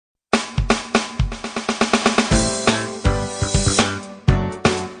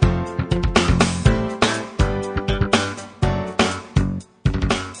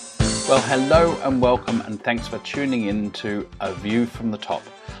Well, hello and welcome, and thanks for tuning in to A View from the Top.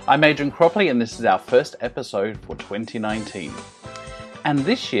 I'm Adrian Cropley, and this is our first episode for 2019. And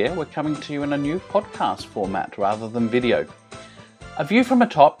this year, we're coming to you in a new podcast format rather than video. A View from the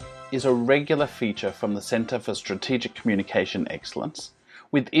Top is a regular feature from the Centre for Strategic Communication Excellence,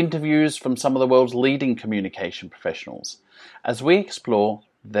 with interviews from some of the world's leading communication professionals, as we explore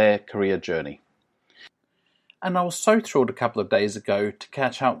their career journey. And I was so thrilled a couple of days ago to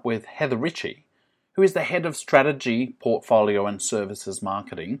catch up with Heather Ritchie, who is the Head of Strategy, Portfolio and Services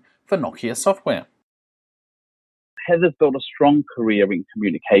Marketing for Nokia Software. Heather's built a strong career in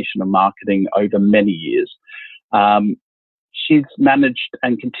communication and marketing over many years. She's managed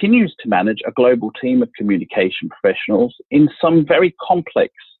and continues to manage a global team of communication professionals in some very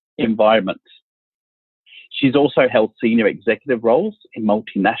complex environments. She's also held senior executive roles in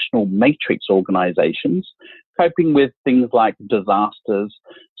multinational matrix organizations, coping with things like disasters,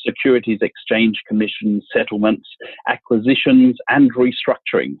 Securities Exchange Commission settlements, acquisitions, and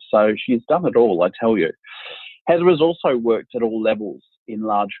restructuring. So she's done it all, I tell you. Heather has also worked at all levels in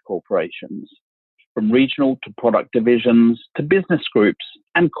large corporations, from regional to product divisions to business groups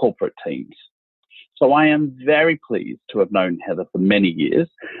and corporate teams. So I am very pleased to have known Heather for many years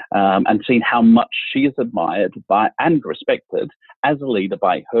and seen how much she is admired by and respected as a leader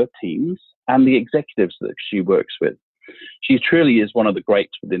by her teams and the executives that she works with. She truly is one of the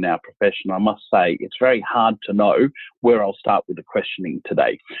greats within our profession. I must say, it's very hard to know where I'll start with the questioning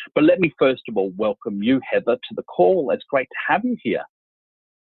today. But let me first of all welcome you, Heather, to the call. It's great to have you here.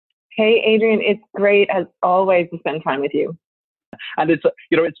 Hey, Adrian, it's great as always to spend time with you. And it's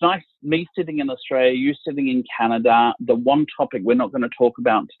nice, me sitting in Australia, you sitting in Canada. The one topic we're not going to talk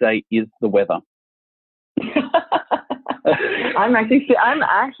about today is the weather. I'm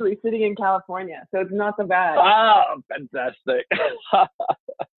actually sitting in California, so it's not so bad. Oh, fantastic.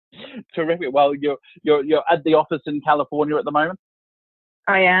 Terrific. Well, you're at the office in California at the moment?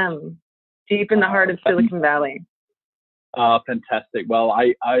 I am, deep in the heart of Silicon Valley. Oh, fantastic. Well,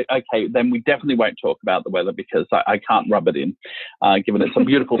 okay, then we definitely won't talk about the weather because I can't rub it in, given it's a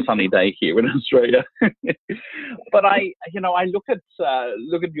beautiful sunny day here in Australia. But I look at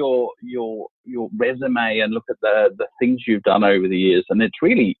your resume and look at the things you've done over the years, and it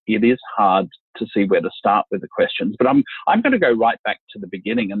is hard to see where to start with the questions. But I'm going to go right back to the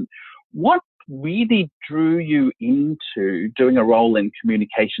beginning. And what really drew you into doing a role in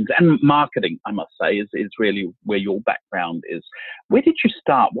communications and marketing, I must say, is really where your background is. Where did you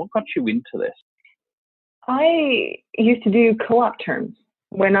start? What got you into this? I used to do co-op terms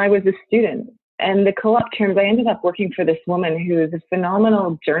when I was a student. And the co-op terms, I ended up working for this woman who is a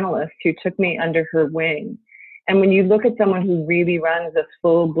phenomenal journalist who took me under her wing. And when you look at someone who really runs a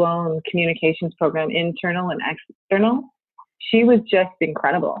full-blown communications program, internal and external, she was just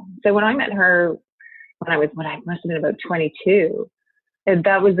incredible. So when I met her, I must have been about 22,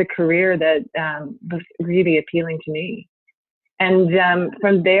 that was a career that was really appealing to me. And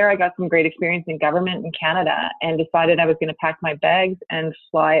from there, I got some great experience in government in Canada and decided I was going to pack my bags and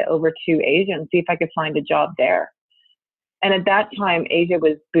fly over to Asia and see if I could find a job there. And at that time, Asia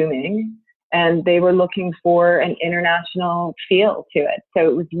was booming, and they were looking for an international feel to it. So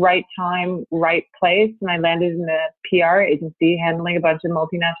it was right time, right place, and I landed in a PR agency handling a bunch of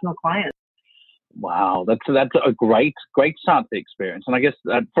multinational clients. Wow, that's a great start to the experience, and I guess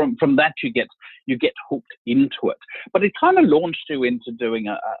from that you get hooked into it. But it kind of launched you into doing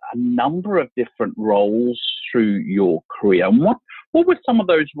a number of different roles through your career. And what were some of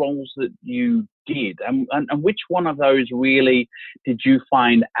those roles that you did, and which one of those really did you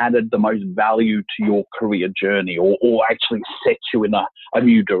find added the most value to your career journey, or actually set you in a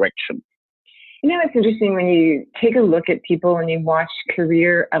new direction? It's interesting when you take a look at people and you watch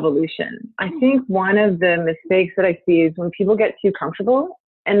career evolution. I think one of the mistakes that I see is when people get too comfortable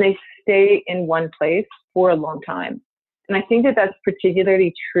and they stay in one place for a long time. And I think that that's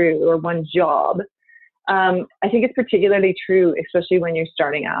particularly true, or one job. I think it's particularly true, especially when you're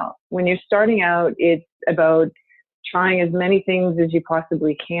starting out. When you're starting out, it's about trying as many things as you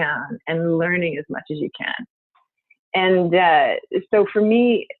possibly can and learning as much as you can. And so for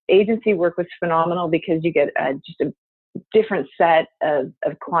me, agency work was phenomenal because you get just a different set of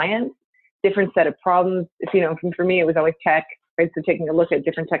clients, different set of problems. For me, it was always tech, right? So taking a look at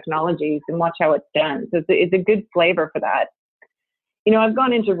different technologies and watch how it's done. So it's a good flavor for that. I've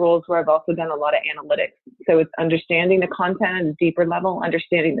gone into roles where I've also done a lot of analytics. So it's understanding the content at a deeper level,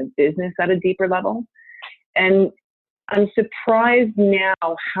 understanding the business at a deeper level. And I'm surprised now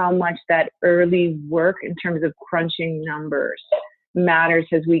how much that early work in terms of crunching numbers matters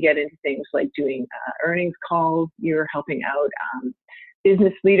as we get into things like doing earnings calls. You're helping out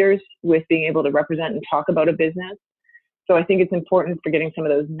business leaders with being able to represent and talk about a business. So I think it's important for getting some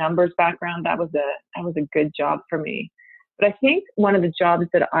of those numbers background. That was a good job for me. But I think one of the jobs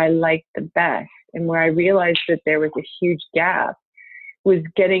that I liked the best, and where I realized that there was a huge gap, was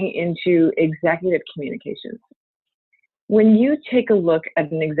getting into executive communications. When you take a look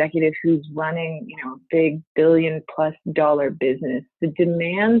at an executive who's running, a big $1 billion+ business, the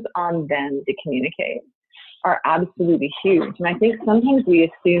demands on them to communicate are absolutely huge. And I think sometimes we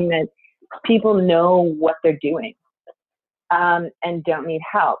assume that people know what they're doing and don't need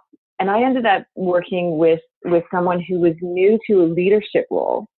help. And I ended up working with someone who was new to a leadership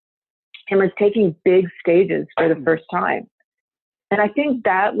role and was taking big stages for the first time. And I think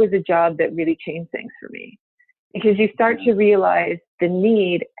that was a job that really changed things for me, because you start to realize the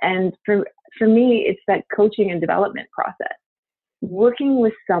need. And for me, it's that coaching and development process. Working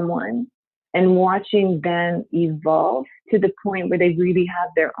with someone and watching them evolve to the point where they really have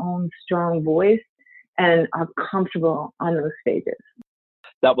their own strong voice and are comfortable on those stages.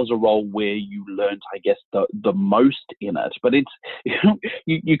 That was a role where you learned, I guess, the most in it. But it's,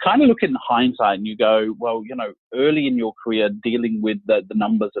 you kind of look in hindsight and you go, well, early in your career dealing with the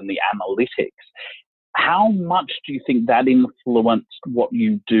numbers and the analytics, how much do you think that influenced what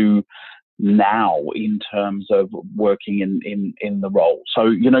you do now in terms of working in the role?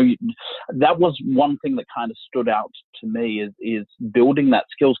 So, that was one thing that kind of stood out to me is building that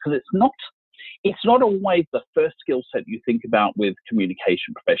skills, because it's not always the first skill set you think about with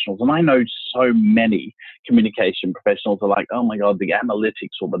communication professionals. And I know so many communication professionals are like, oh my God, the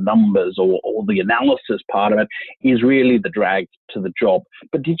analytics or the numbers or the analysis part of it is really the drag to the job.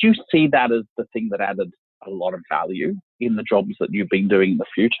 But did you see that as the thing that added a lot of value in the jobs that you've been doing in the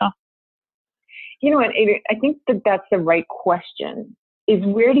future? You know what, Adrian, I think that's the right question, is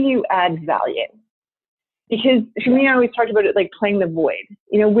where do you add value? Because for me, I always talked about it like playing the void.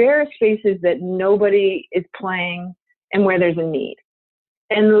 Where are spaces that nobody is playing and where there's a need?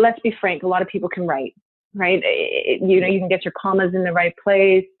 And let's be frank, a lot of people can write, right? You can get your commas in the right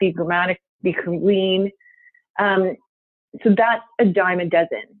place, be grammatic, be clean. So that's a dime a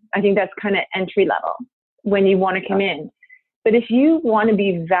dozen. I think that's kind of entry level when you want to come in. But if you want to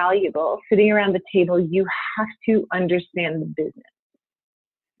be valuable sitting around the table, you have to understand the business.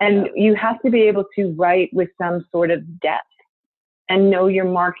 And you have to be able to write with some sort of depth and know your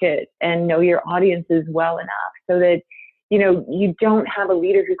market and know your audiences well enough so that, you don't have a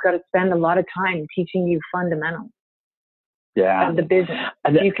leader who's got to spend a lot of time teaching you fundamentals of the business.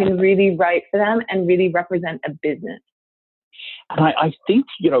 You can really write for them and really represent a business. And I think,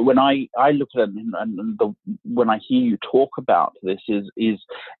 when I look at it and when I hear you talk about this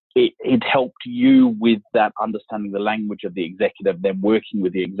it helped you with that understanding the language of the executive, then working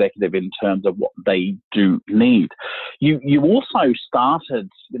with the executive in terms of what they do need. You also started,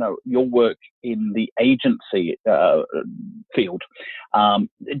 your work in the agency field.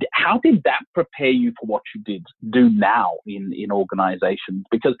 How did that prepare you for what you do now in organizations?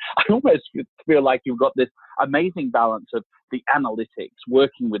 Because I almost feel like you've got this amazing balance of the analytics,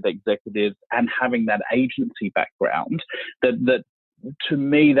 working with executives and having that agency background that to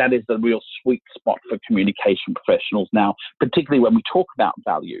me, that is the real sweet spot for communication professionals now, particularly when we talk about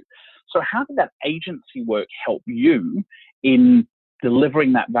value. So how did that agency work help you in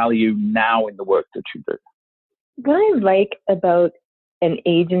delivering that value now in the work that you do? What I like about an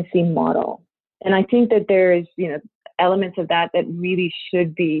agency model, and I think that there's, elements of that really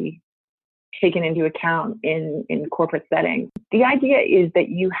should be taken into account in corporate settings. The idea is that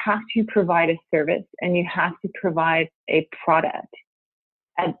you have to provide a service and you have to provide a product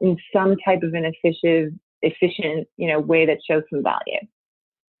in some type of an efficient, way that shows some value.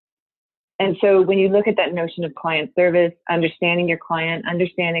 And so when you look at that notion of client service, understanding your client,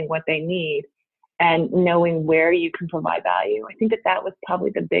 understanding what they need, and knowing where you can provide value, I think that was probably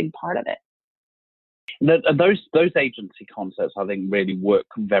the big part of it. Those agency concepts, I think, really work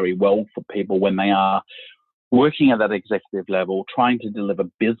very well for people when they are working at that executive level, trying to deliver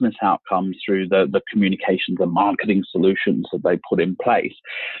business outcomes through the communications and marketing solutions that they put in place.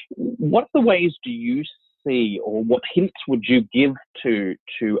 What are the ways do you see, or what hints would you give to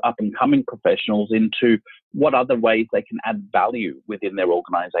up-and-coming professionals into what other ways they can add value within their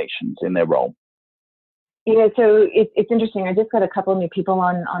organizations, in their role? So it's interesting. I just got a couple of new people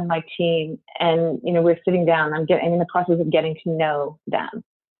on my team, and, we're sitting down. I'm in the process of getting to know them.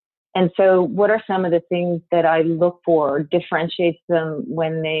 And so what are some of the things that I look for differentiates them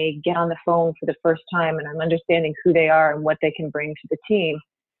when they get on the phone for the first time and I'm understanding who they are and what they can bring to the team?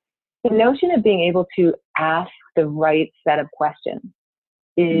 The notion of being able to ask the right set of questions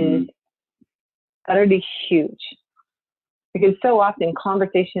is utterly huge. because so often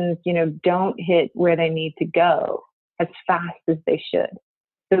conversations, don't hit where they need to go as fast as they should.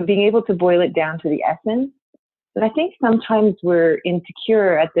 So being able to boil it down to the essence. But I think sometimes we're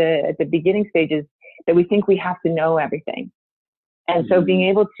insecure at the beginning stages that we think we have to know everything. And so being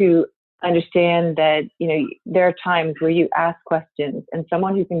able to understand that, there are times where you ask questions, and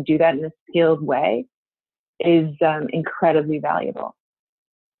someone who can do that in a skilled way is incredibly valuable.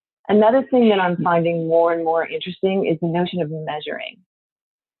 Another thing that I'm finding more and more interesting is the notion of measuring.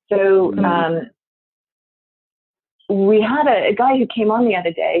 So we had a guy who came on the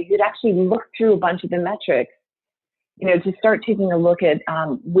other day who'd actually looked through a bunch of the metrics, to start taking a look at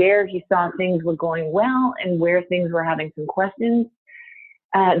where he saw things were going well and where things were having some questions.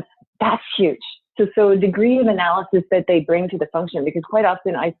 That's huge. So a degree of analysis that they bring to the function, because quite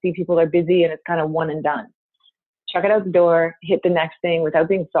often I see people are busy and it's kind of one and done. Chuck it out the door, hit the next thing without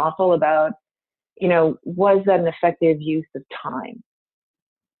being thoughtful about, was that an effective use of time?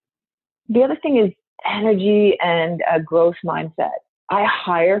 The other thing is energy and a growth mindset. I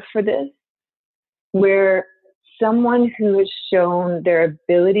hire for this, where someone who has shown their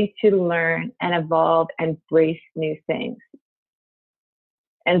ability to learn and evolve and embrace new things.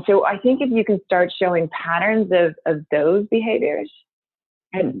 And so I think if you can start showing patterns of those behaviors,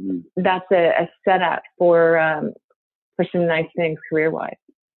 and that's a setup for some nice things career-wise.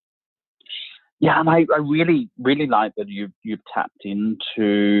 Yeah, and I really, really like that you've tapped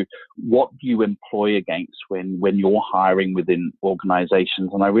into what you employ against when you're hiring within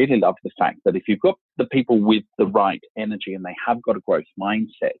organizations. And I really love the fact that if you've got the people with the right energy and they have got a growth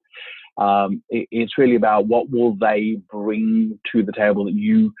mindset, it's really about what will they bring to the table that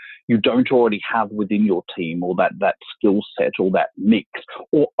you don't already have within your team, or that skill set or that mix,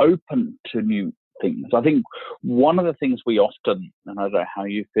 or open to new things. I think one of the things we often, and I don't know how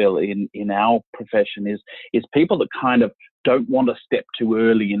you feel in our profession, is people that kind of don't want to step too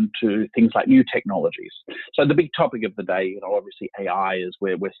early into things like new technologies. So the big topic of the day, obviously AI is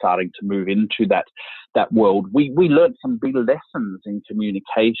where we're starting to move into that world. We learned some big lessons in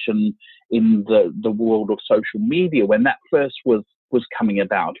communication in the world of social media when that first was coming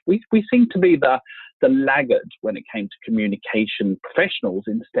about. We seem to be the laggard when it came to communication professionals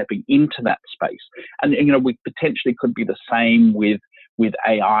in stepping into that space. And we potentially could be the same with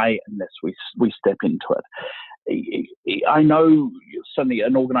AI unless we step into it. I know certainly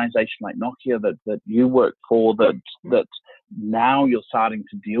an organization like Nokia that you work for, that now you're starting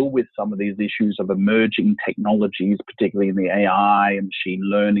to deal with some of these issues of emerging technologies, particularly in the AI and machine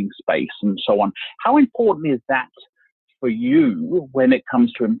learning space and so on. How important is that for you when it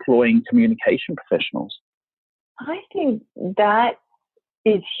comes to employing communication professionals? I think that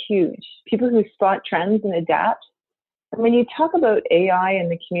is huge. People who spot trends and adapt. And when you talk about AI in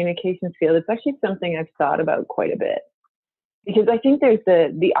the communications field, it's actually something I've thought about quite a bit. Because I think there's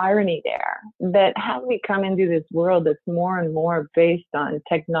the irony there that how we come into this world that's more and more based on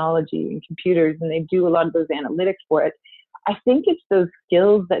technology and computers, and they do a lot of those analytics for it. I think it's those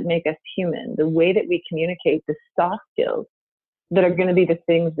skills that make us human, the way that we communicate, the soft skills that are going to be the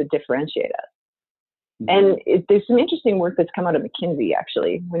things that differentiate us. And there's some interesting work that's come out of McKinsey,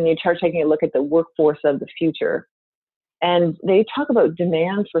 actually, when you start taking a look at the workforce of the future. And they talk about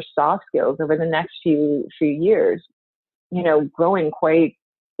demand for soft skills over the next few years, growing quite,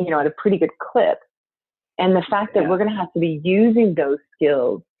 at a pretty good clip. And the fact that we're going to have to be using those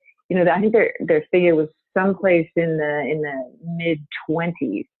skills, I think their figure was someplace in the mid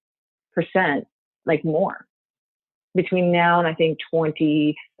 20%, like more, between now and I think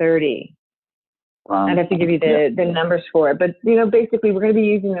 2030. I'd have to give you the numbers for it. But, basically we're going to be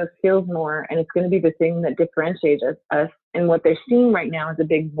using those skills more, and it's going to be the thing that differentiates us. And what they're seeing right now is a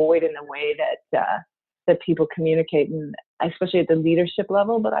big void in the way that people communicate, and especially at the leadership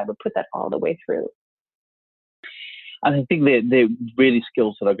level, but I would put that all the way through. And I think they're really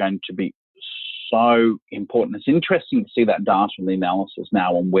skills that are going to be so important. It's interesting to see that data and the analysis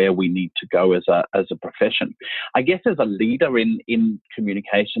now on where we need to go as a profession. I guess as a leader in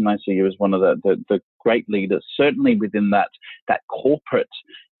communication, I see you as one of the great leaders, certainly within that corporate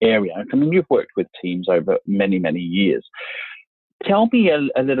area. I mean, you've worked with teams over many, many years. Tell me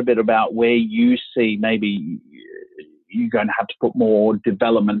a little bit about where you see maybe you're going to have to put more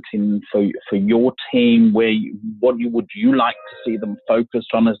development in for your team. What would you like to see them focused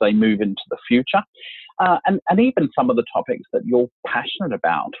on as they move into the future, and even some of the topics that you're passionate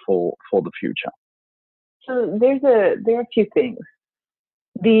about for the future. So there are a few things.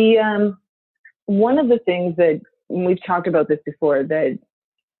 One of the things that we've talked about this before that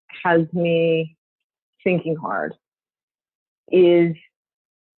has me thinking hard is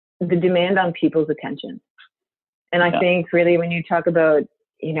the demand on people's attention. And I think really when you talk about,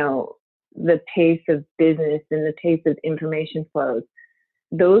 the pace of business and the pace of information flows,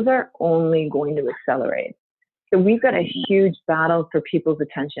 those are only going to accelerate. So we've got a huge battle for people's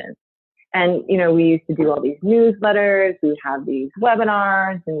attention. And, we used to do all these newsletters, we would have these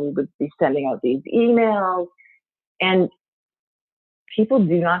webinars, and we would be sending out these emails. And people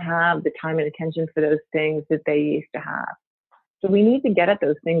do not have the time and attention for those things that they used to have. So we need to get at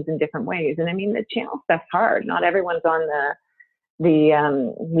those things in different ways. And I mean, the channel stuff's hard. Not everyone's on we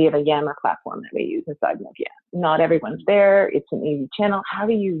have a Yammer platform that we use inside Nokia. Not everyone's there. It's an easy channel. How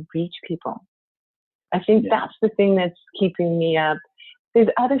do you reach people? I think that's the thing that's keeping me up. There's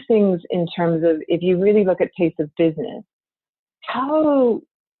other things in terms of, if you really look at pace of business, how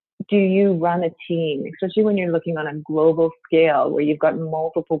do you run a team, especially when you're looking on a global scale where you've got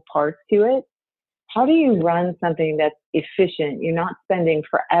multiple parts to it? How do you run something that's efficient? You're not spending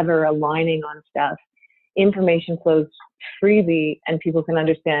forever aligning on stuff. Information flows freely and people can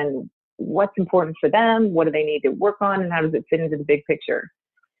understand what's important for them, what do they need to work on, and how does it fit into the big picture.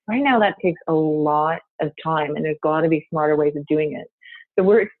 Right now, that takes a lot of time, and there's got to be smarter ways of doing it. So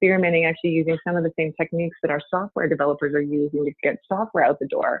we're experimenting actually using some of the same techniques that our software developers are using to get software out the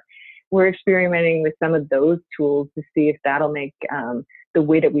door. We're experimenting with some of those tools to see if that'll make the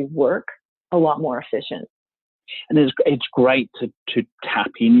way that we work a lot more efficient. And it's great to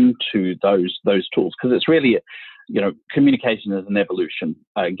tap into those tools, because it's really, communication is an evolution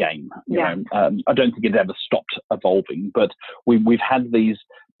game. I don't think it ever stopped evolving, but we've had these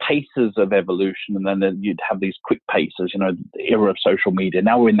paces of evolution, and then you'd have these quick paces. The era of social media.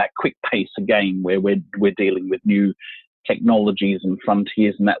 Now we're in that quick pace again, where we're dealing with new technologies and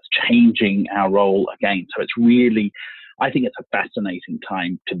frontiers, and that's changing our role again. So it's really, I think it's a fascinating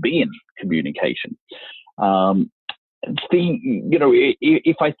time to be in communication.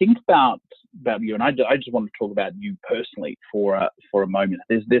 If I think about you, and I just want to talk about you personally for a moment.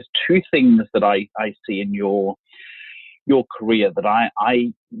 There's two things that I see in your career that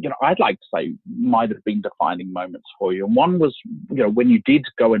I'd like to say might have been defining moments for you. And one was, when you did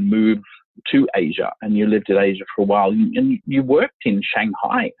go and move to Asia, and you lived in Asia for a while, and you worked in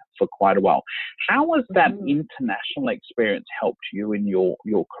Shanghai for quite a while. How has that international experience helped you in your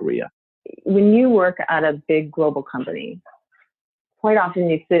career? When you work at a big global company, quite often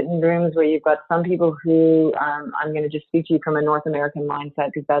you sit in rooms where you've got some people who, I'm going to just speak to you from a North American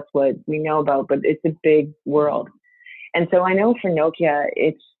mindset because that's what we know about, but it's a big world. And so I know for Nokia,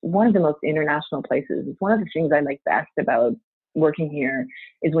 it's one of the most international places. It's one of the things I like best about working here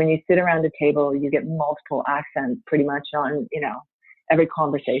is when you sit around a table, you get multiple accents pretty much on, every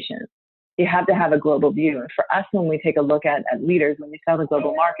conversation. You have to have a global view. And for us, when we take a look at leaders, when you sell to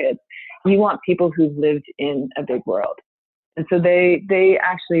global markets, you want people who've lived in a big world. And so they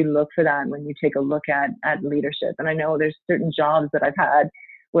actually look for that when you take a look at leadership. And I know there's certain jobs that I've had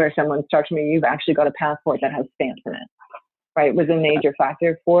where someone starts to me, you've actually got a passport that has stamps in it, right? Was a major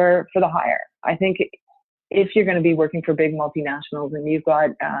factor for the hire. I think if you're going to be working for big multinationals and you've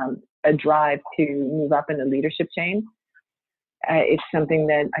got a drive to move up in the leadership chain, it's something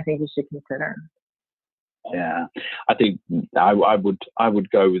that I think you should consider. Yeah, I think I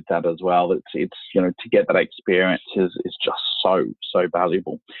would go with that as well. It's to get that experience is just so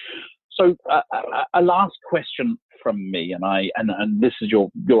valuable. So a last question from me, and this is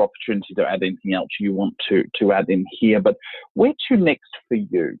your opportunity to add anything else you want to add in here. But where to next for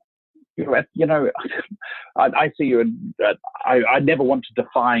you? I see you. I never want to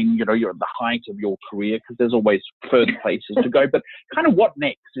define, you're at the height of your career because there's always further places to go. But kind of what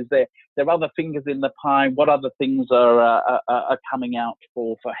next? Is there other fingers in the pie? What other things are coming out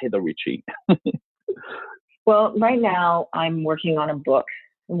for Heather Ritchie? Well, right now I'm working on a book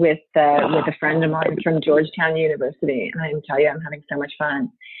with a friend of mine from Georgetown University, and I can tell you I'm having so much fun.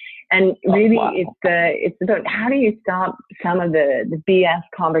 And really, it's about how do you stop some of the BS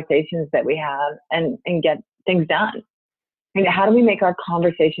conversations that we have and get things done? And how do we make our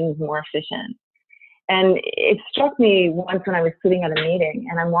conversations more efficient? And it struck me once when I was sitting at a meeting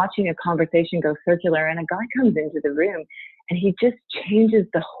and I'm watching a conversation go circular, and a guy comes into the room and he just changes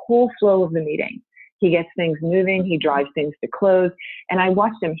the whole flow of the meeting. He gets things moving, he drives things to close, and I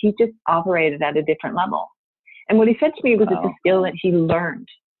watched him. He just operated at a different level. And what he said to me was it's a skill that he learned.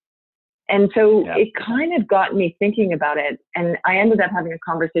 And so it kind of got me thinking about it. And I ended up having a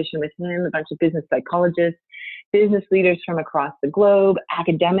conversation with him, a bunch of business psychologists, business leaders from across the globe,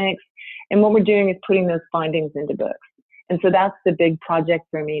 academics. And what we're doing is putting those findings into books. And so that's the big project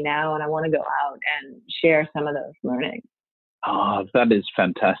for me now. And I want to go out and share some of those learnings. Ah, that is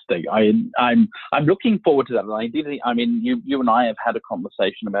fantastic. I'm looking forward to that. I mean, you and I have had a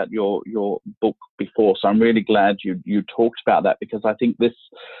conversation about your book before, so I'm really glad you talked about that, because I think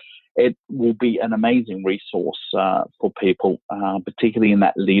it will be an amazing resource for people, particularly in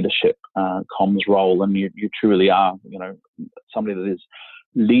that leadership comms role. And you truly are, somebody that is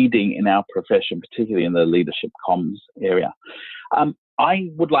leading in our profession, particularly in the leadership comms area. I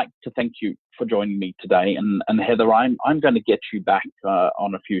would like to thank you for joining me today. And Heather, I'm going to get you back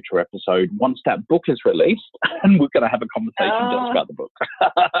on a future episode once that book is released, and we're going to have a conversation just about the book.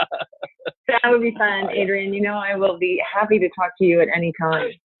 That would be fun, Adrian. I will be happy to talk to you at any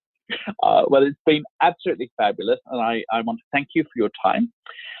time. Well, it's been absolutely fabulous, and I want to thank you for your time.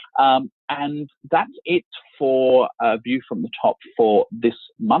 And that's it for View from the Top for this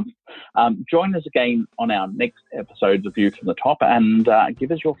month. Join us again on our next episodes of View from the Top, and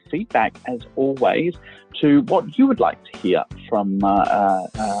give us your feedback, as always, to what you would like to hear from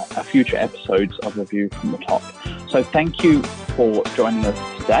future episodes of A View from the Top. So thank you for joining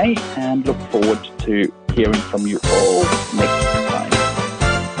us today, and look forward to hearing from you all next time.